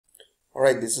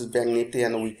Alright, this is Bank Nifty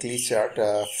and weekly chart.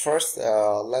 First,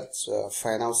 let's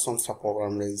find out some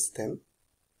support and resistance.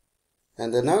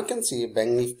 And now you can see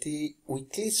Bank Nifty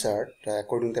weekly chart.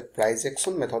 According to the price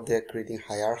action method, they are creating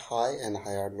higher high and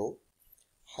higher low.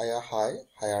 Higher high,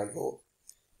 higher low.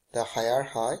 The higher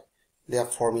high, they are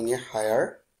forming a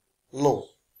higher low.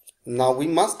 Now we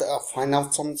must find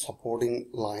out some supporting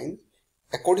line.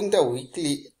 According to the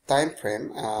weekly time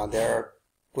frame, there are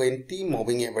 20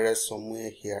 moving averages somewhere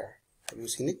here. Have you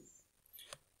seen it?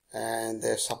 And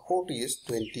the support is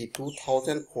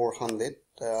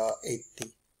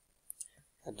 22,480.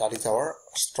 That is our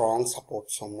strong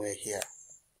support somewhere here.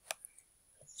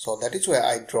 So that is why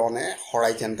I drawn a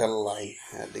horizontal line.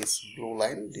 This blue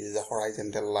line, this is a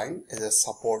horizontal line as a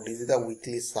support. This is the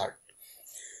weekly chart.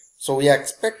 So we are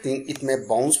expecting it may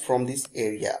bounce from this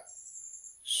area.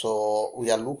 So we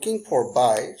are looking for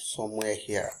buy somewhere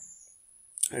here.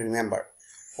 Remember,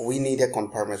 we need a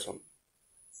confirmation.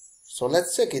 So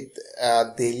let's check it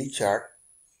daily chart.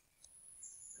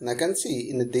 And I can see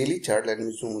in the daily chart, let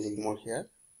me zoom a little more here.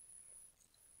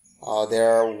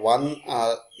 There are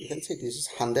you can see this is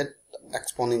 100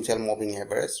 exponential moving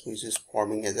average, which is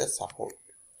forming as a support.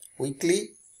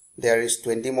 Weekly, there is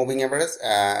 20 moving average,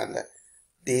 and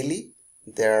daily,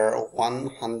 there are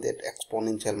 100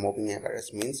 exponential moving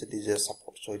average, means it is a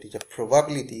support. So it is a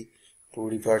probability to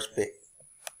reverse back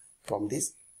from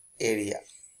this area.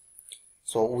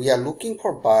 So we are looking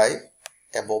for buy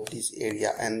above this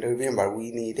area, and remember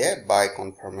we need a buy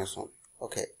confirmation.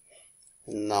 Okay,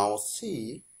 now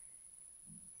see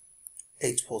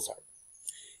H4 chart.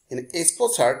 In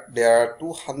H4 chart there are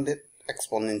 200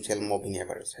 exponential moving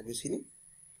average. Have you seen it?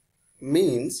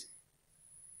 Means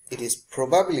it is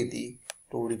probability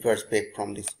to reverse back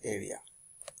from this area.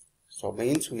 So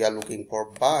means we are looking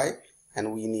for buy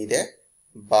and we need a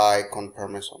buy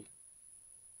confirmation.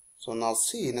 So now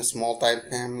see in a small time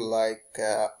frame like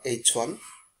H1.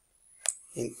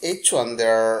 In H1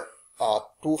 there are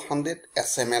 200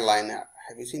 SMA line.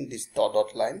 Have you seen this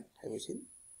dot line? Have you seen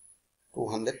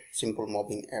 200 simple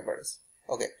moving average?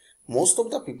 Okay, most of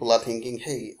the people are thinking,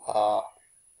 hey,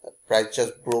 price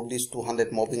just broke this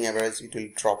 200 moving average, it will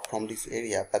drop from this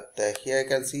area. But here you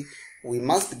can see we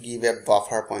must give a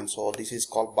buffer point. So this is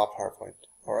called buffer point.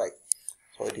 All right,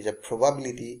 so it is a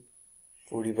probability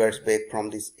to reverse back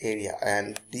from this area,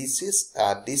 and this is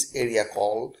this area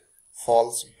called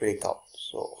false breakout.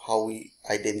 So how we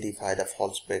identify the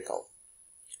false breakout?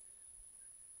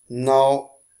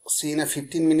 Now see in a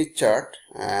 15-minute chart,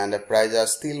 and the price are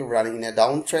still running in a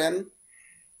downtrend.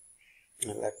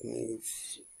 Let me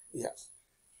see. Yes,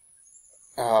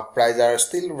 price are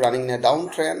still running in a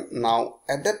downtrend. Now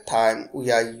at that time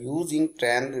we are using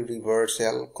trend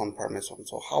reversal confirmation.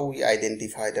 So how we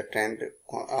identify the trend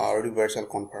reversal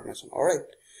confirmation? All right,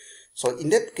 so in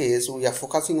that case we are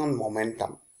focusing on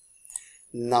momentum.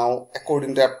 Now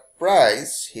according to the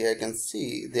price, here you can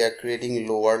see they are creating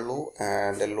lower low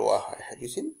and a lower high. Have you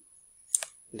seen?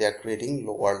 They are creating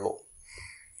lower low.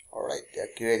 All right, they are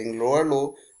creating lower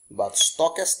low, but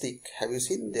stochastic, have you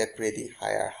seen, they are creating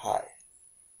higher high.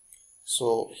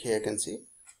 So here you can see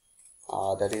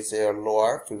that is a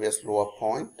previous lower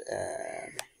point,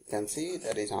 and you can see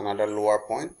that is another lower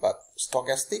point, but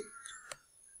stochastic,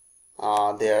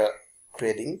 they are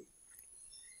creating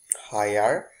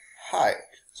higher high.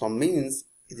 So means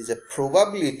it is a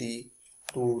probability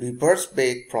to reverse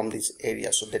back from this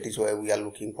area. So that is why we are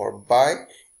looking for buy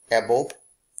above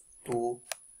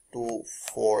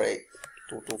 2248.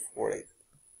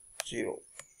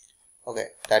 Okay,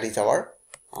 that is our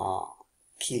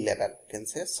key level. You can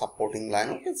say supporting line,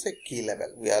 or you can say key level.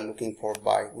 We are looking for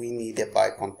buy. We need a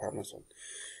buy confirmation.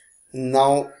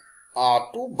 Now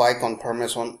to buy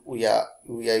confirmation we are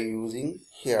using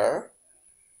here.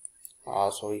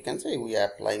 So you can say we are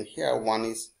applying here. One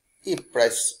is if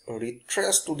price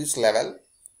retrace to this level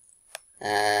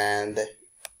and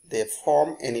they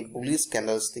form any bullish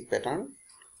candlestick pattern,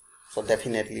 so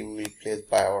definitely we will place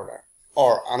buy order.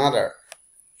 Or another,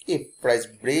 if price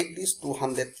break this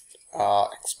 200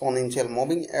 exponential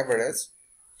moving average,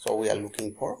 so we are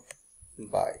looking for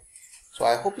buy. So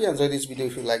I hope you enjoyed this video.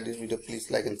 If you like this video, please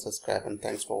like and subscribe, and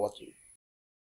thanks for watching.